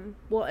out.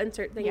 We'll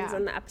insert things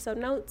in the episode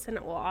notes, and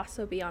it will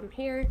also be on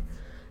here,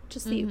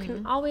 just so you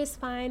can always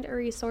find a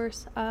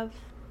resource of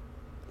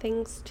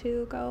things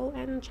to go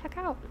and check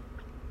out.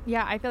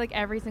 Yeah, I feel like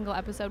every single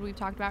episode we've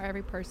talked about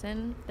every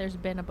person, there's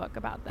been a book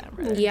about them.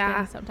 Or there's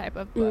been some type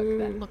of book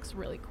that looks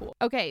really cool.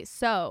 Okay,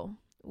 so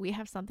we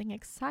have something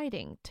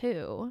exciting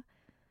too.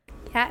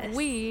 Yes.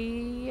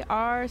 We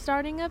are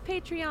starting a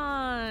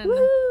Patreon.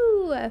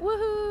 Woohoo!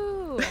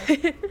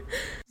 Woohoo!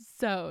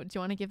 So, do you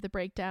want to give the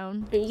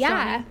breakdown?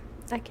 Yeah,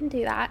 I can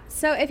do that.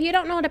 So, if you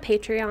don't know what a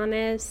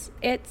Patreon is,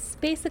 it's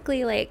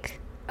basically like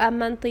a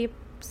monthly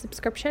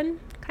subscription,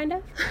 kind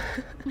of.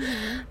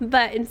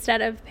 But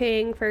instead of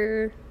paying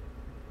for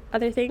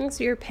other things,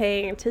 you're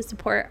paying to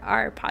support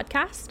our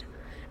podcast.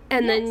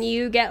 And then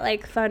you get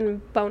like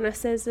fun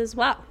bonuses as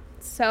well.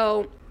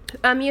 So,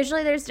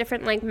 usually there's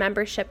different like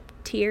membership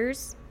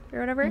tiers or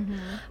whatever,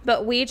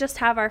 but we just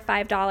have our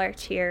 $5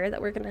 tier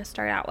that we're going to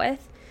start out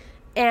with.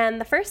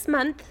 And the first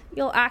month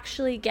you'll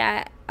actually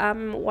get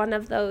one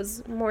of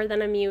those More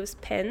Than a Muse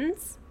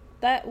pins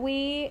that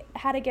we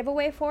had a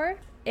giveaway for,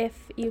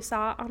 if you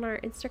saw on our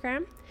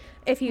Instagram.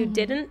 If you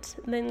didn't,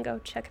 then go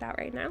check it out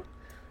right now.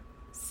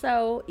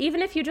 So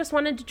even if you just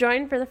wanted to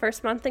join for the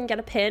first month and get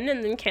a pin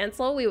and then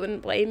cancel, we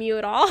wouldn't blame you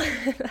at all.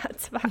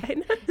 That's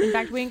fine. In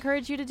fact, we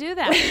encourage you to do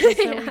that so we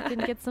can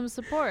get some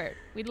support.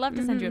 We'd love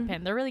to send you a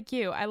pin. They're really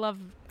cute. I love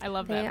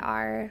them. They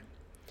are.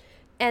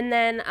 And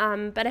then,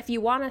 but if you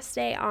want to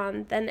stay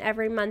on, then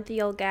every month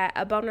you'll get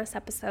a bonus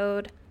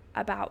episode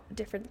about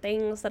different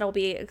things that'll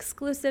be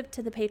exclusive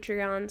to the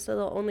Patreon, so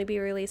they'll only be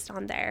released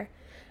on there.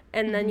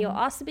 And then you'll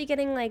also be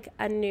getting like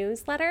a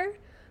newsletter,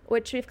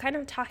 which we've kind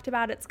of talked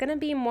about. It's going to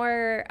be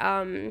more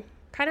kind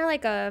of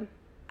like a,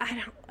 I don't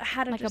know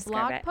how to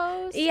describe it. Like a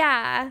blog post?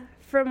 Yeah,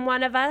 from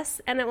one of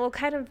us. And it will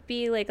kind of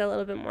be like a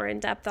little bit more in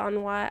depth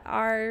on what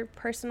our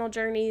personal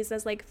journeys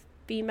as like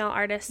female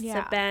artists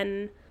have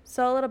been.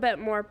 So a little bit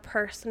more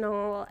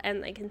personal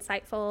and like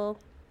insightful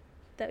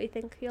that we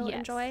think you'll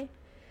enjoy.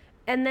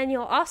 And then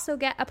you'll also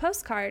get a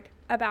postcard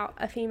about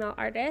a female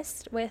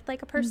artist with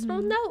like a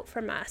personal note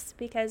from us,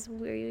 because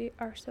we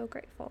are so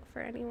grateful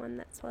for anyone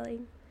that's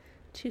willing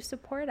to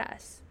support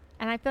us.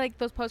 And I feel like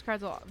those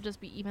postcards will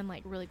just be even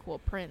like really cool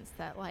prints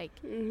that like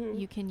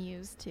you can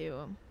use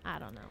to, I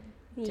don't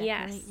know,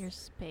 decorate your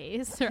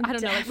space, or I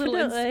don't know, like little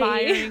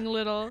inspiring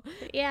little.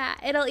 Yeah,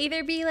 it'll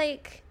either be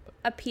like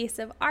a piece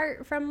of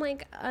art from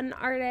like an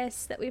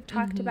artist that we've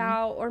talked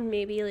about, or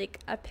maybe like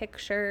a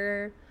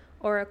picture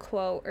or a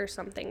quote or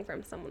something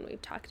from someone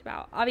we've talked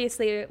about.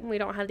 Obviously, we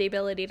don't have the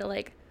ability to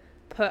like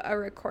put a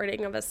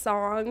recording of a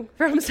song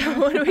from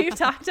someone we've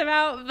talked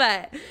about,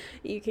 but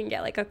you can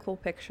get like a cool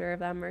picture of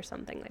them or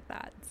something like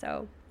that.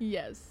 So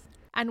yes.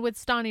 And with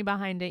Stani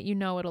behind it, you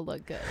know it'll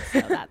look good.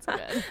 So that's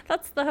good.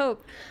 That's the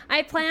hope.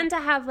 I plan to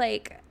have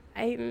like,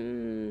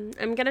 I'm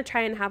going to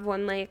try and have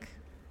one like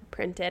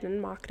printed and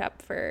mocked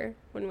up for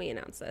when we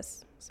announce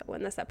this. So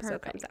when this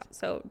episode comes out.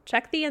 So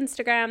check the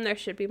Instagram. There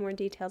should be more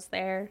details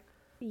there.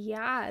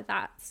 Yeah,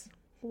 that's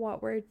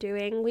what we're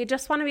doing. We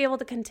just want to be able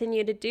to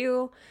continue to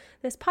do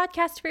this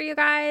podcast for you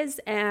guys,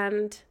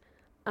 and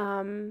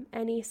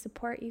any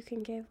support you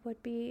can give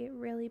would be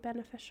really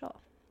beneficial.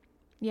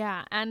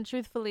 Yeah, and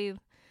truthfully,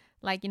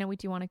 like, you know, we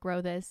do want to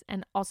grow this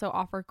and also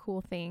offer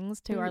cool things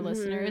to our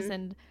listeners,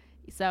 and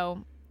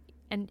so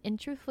and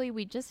truthfully,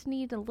 we just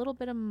need a little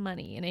bit of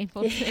money in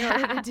order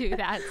to do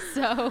that.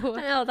 So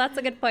I know, that's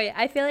a good point.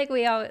 I feel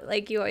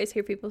like you always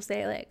hear people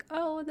say like,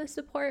 oh, the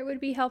support would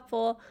be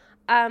helpful.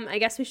 I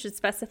guess we should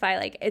specify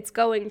like it's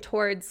going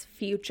towards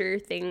future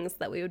things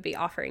that we would be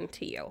offering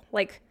to you.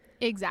 Like,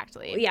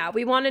 exactly. Yeah,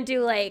 we want to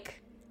do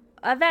like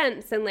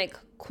events and like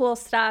cool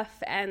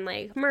stuff and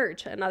like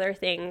merch and other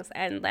things,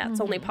 and that's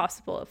only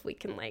possible if we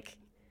can like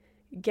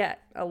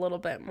get a little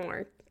bit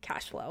more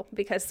cash flow,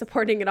 because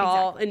supporting it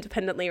all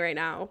independently right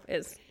now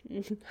is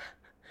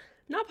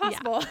not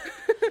possible.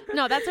 Yeah.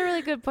 No, that's a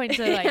really good point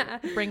to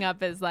like bring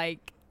up, is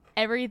like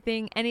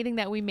anything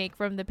that we make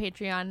from the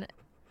Patreon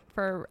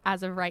for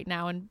as of right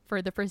now and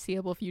for the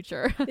foreseeable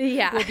future will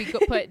be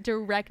put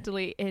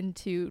directly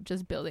into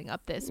just building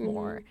up this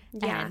more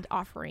and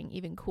offering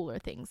even cooler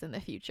things in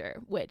the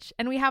future,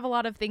 and we have a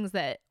lot of things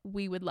that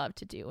we would love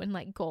to do, and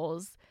like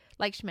goals,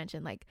 like she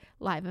mentioned, like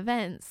live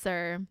events,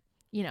 or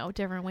you know,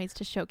 different ways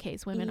to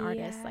showcase women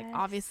artists. Like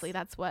obviously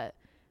that's what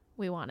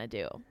we want to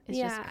do, is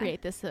just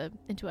create this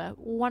into a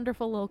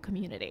wonderful little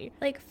community.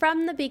 Like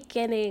from the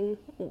beginning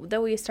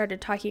that we started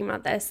talking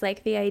about this,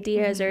 like the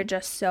ideas are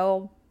just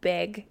so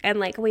big,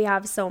 and like we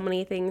have so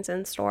many things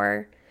in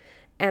store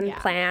and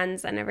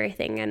plans and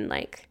everything, and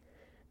like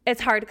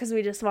it's hard because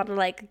we just want to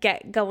like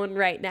get going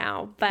right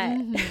now, but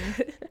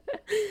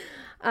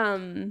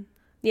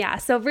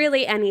so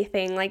really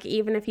anything, like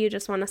even if you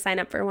just want to sign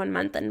up for 1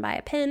 month and buy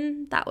a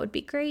pin, that would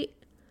be great.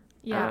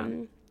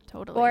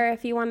 Totally. Or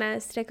if you want to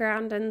stick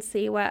around and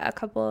see what a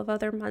couple of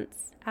other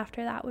months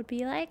after that would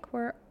be like,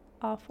 we're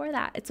all for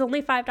that. It's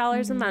only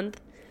 $5 a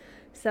month,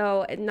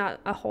 so not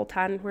a whole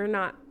ton. We're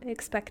not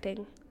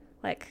expecting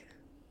like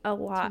a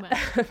lot.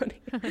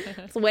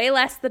 It's way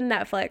less than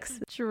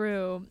Netflix.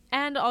 True.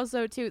 And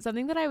also too,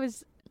 something that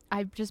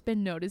I've just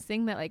been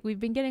noticing, that like we've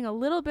been getting a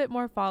little bit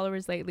more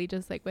followers lately,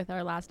 just like with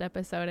our last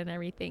episode and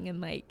everything, and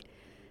like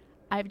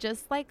I've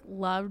just like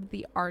loved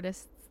the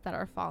artists that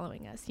are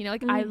following us, you know,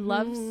 like I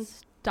love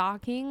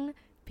stalking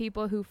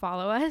people who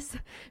follow us,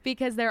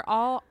 because they're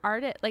all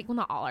artists, like, well,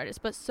 not all artists,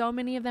 but so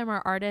many of them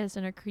are artists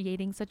and are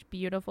creating such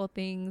beautiful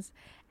things,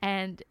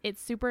 and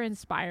it's super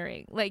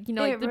inspiring. Like, you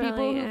know, like the really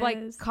people who've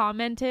like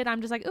commented,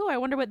 I'm just like, oh, I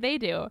wonder what they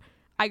do.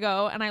 I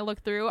go and I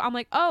look through, I'm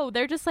like, oh,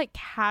 they're just like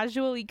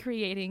casually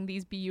creating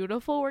these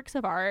beautiful works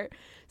of art.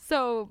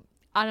 So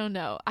I don't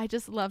know, I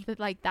just love that,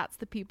 like, that's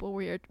the people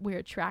we're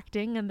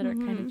attracting and that are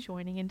kind of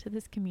joining into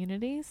this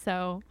community.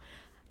 So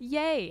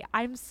yay,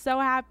 I'm so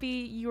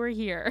happy you're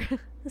here.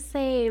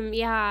 Same.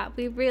 Yeah,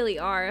 we really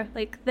are.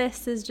 Like,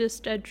 this is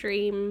just a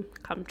dream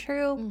come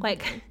true.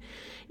 Like,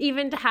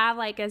 even to have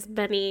like as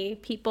many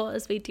people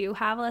as we do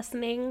have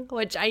listening,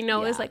 which I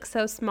know is like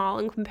so small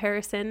in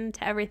comparison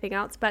to everything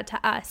else, but to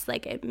us,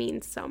 like, it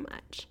means so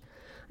much.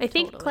 I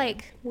think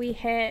like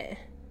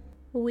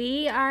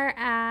we are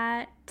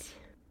at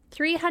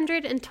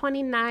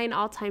 329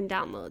 all-time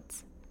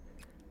downloads.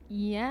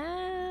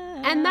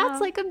 Yeah. And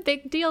that's like a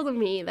big deal to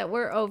me that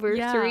we're over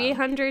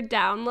 300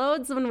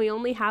 downloads when we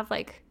only have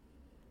like,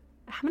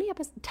 how many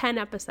episodes? 10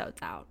 episodes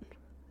out.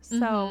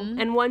 So,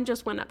 and one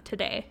just went up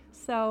today.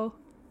 So,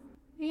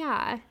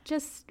 yeah,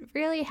 just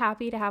really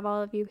happy to have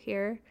all of you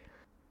here.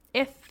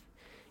 If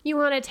you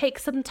want to take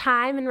some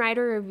time and write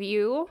a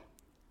review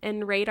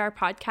and rate our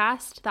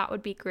podcast, that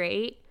would be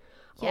great.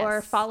 Yes.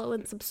 Or follow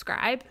and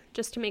subscribe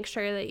just to make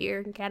sure that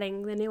you're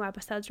getting the new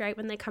episodes right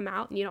when they come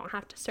out and you don't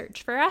have to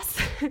search for us.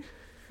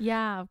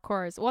 Yeah, of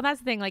course. Well, that's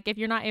the thing. Like, if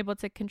you're not able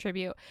to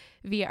contribute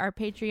via our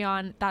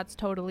Patreon, that's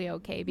totally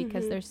okay,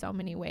 because there's so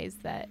many ways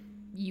that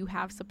you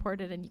have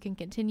supported and you can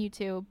continue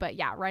to. But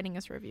yeah, writing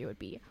us a review would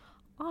be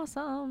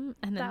awesome.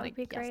 And then, like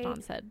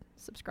Dawn said,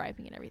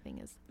 subscribing and everything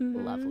is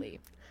lovely.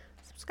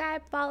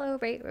 Subscribe, follow,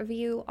 rate,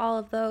 review, all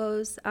of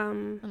those. I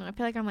don't know, I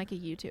feel like I'm like a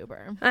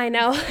YouTuber. I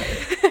know.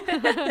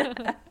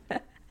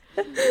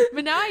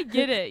 But now I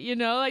get it, you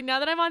know? Like, now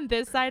that I'm on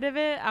this side of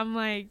it, I'm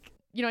like,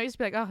 you know, I used to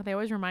be like, oh, they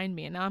always remind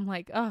me. And now I'm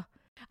like, oh,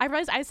 I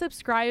realize I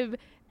subscribe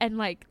and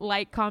like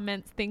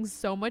comments things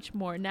so much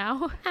more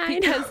now.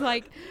 Because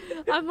like,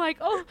 I'm like,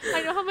 oh,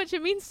 I know how much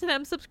it means to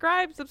them.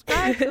 Subscribe.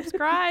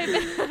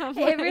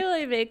 It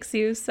really makes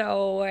you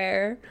so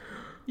aware.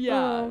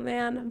 Yeah. Oh,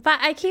 man. But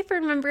I keep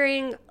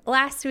remembering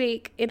last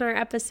week in our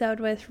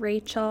episode with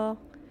Rachel,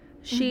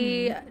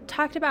 she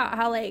talked about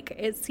how, like,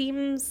 it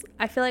seems,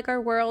 I feel like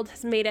our world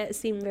has made it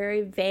seem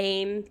very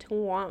vain to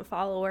want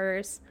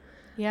followers.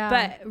 Yeah.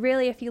 But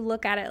really, if you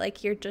look at it,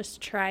 like, you're just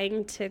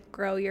trying to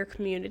grow your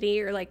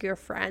community or, like, your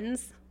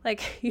friends.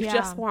 Like, you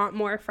just want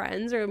more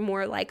friends or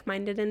more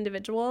like-minded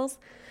individuals.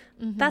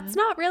 That's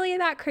not really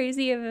that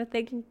crazy of a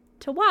thing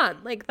to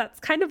want. Like, that's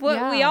kind of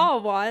what we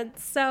all want.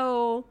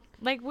 So...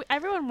 like,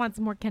 everyone wants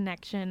more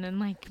connection and,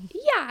 like,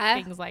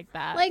 things like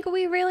that. Like,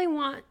 we really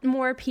want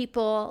more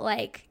people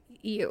like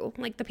you,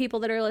 like the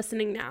people that are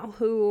listening now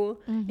who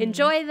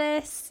enjoy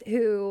this,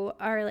 who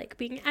are, like,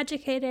 being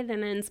educated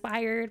and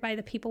inspired by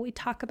the people we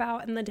talk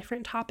about and the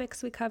different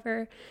topics we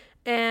cover.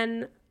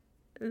 And,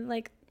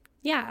 like,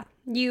 yeah,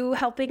 you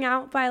helping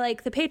out by,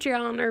 like, the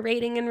Patreon or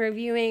rating and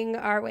reviewing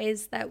are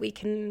ways that we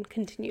can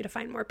continue to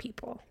find more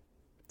people.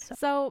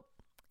 So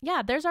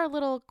yeah, there's our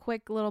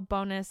quick little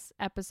bonus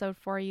episode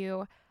for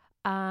you.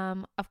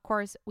 Of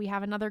course, we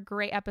have another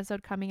great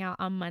episode coming out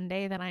on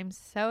Monday that I'm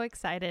so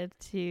excited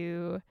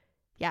to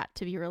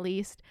be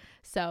released.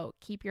 So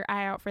keep your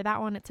eye out for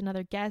that one. It's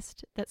another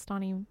guest that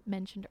Stani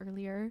mentioned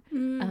earlier.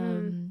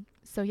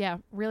 So yeah,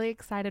 really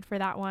excited for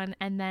that one.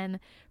 And then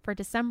for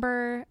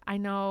December, I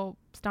know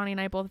Stani and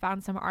I both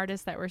found some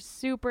artists that we're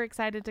super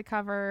excited to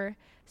cover.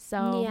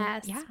 So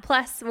yes.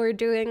 Plus, we're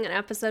doing an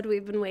episode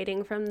we've been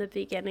waiting from the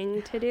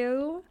beginning to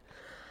do.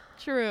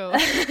 True.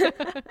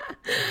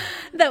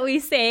 That we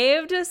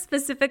saved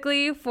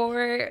specifically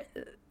for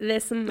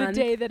this month.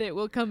 The day that it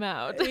will come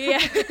out.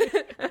 Yeah.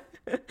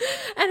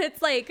 And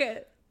it's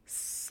like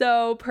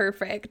so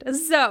perfect.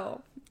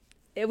 So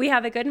we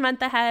have a good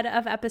month ahead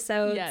of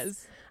episodes.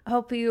 Yes. I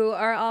hope you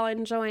are all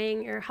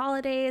enjoying your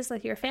holidays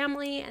with your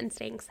family and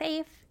staying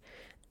safe.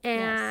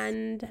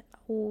 And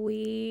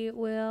we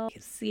will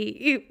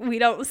see. We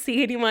don't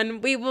see anyone.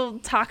 We will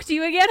talk to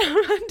you again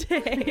on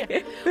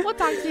Monday. We'll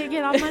talk to you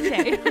again on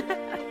Monday.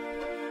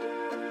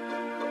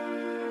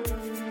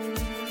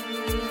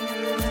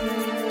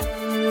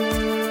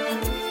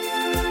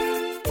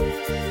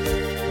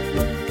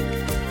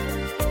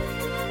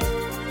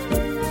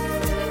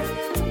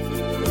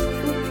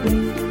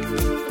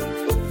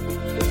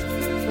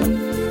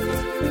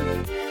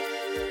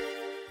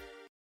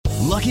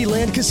 Lucky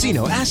Land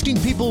Casino,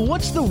 asking people,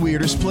 what's the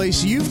weirdest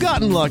place you've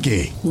gotten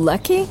lucky?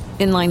 Lucky?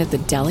 In line at the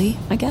deli,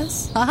 I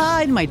guess?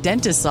 Aha, in my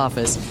dentist's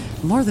office.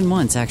 More than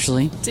once,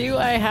 actually. Do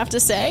I have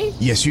to say?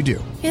 Yes, you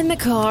do. In the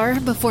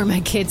car before my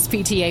kids'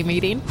 PTA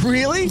meeting.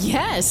 Really?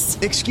 Yes.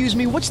 Excuse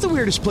me, what's the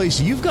weirdest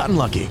place you've gotten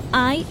lucky?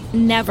 I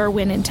never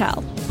win and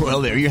tell.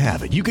 Well, there you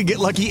have it. You can get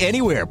lucky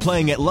anywhere,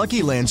 playing at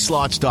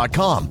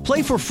LuckyLandSlots.com.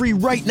 Play for free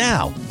right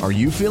now. Are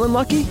you feeling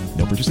lucky?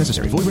 No purchase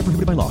necessary. Void where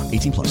prohibited by law.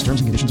 18+.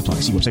 Terms and conditions apply.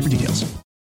 See website for details.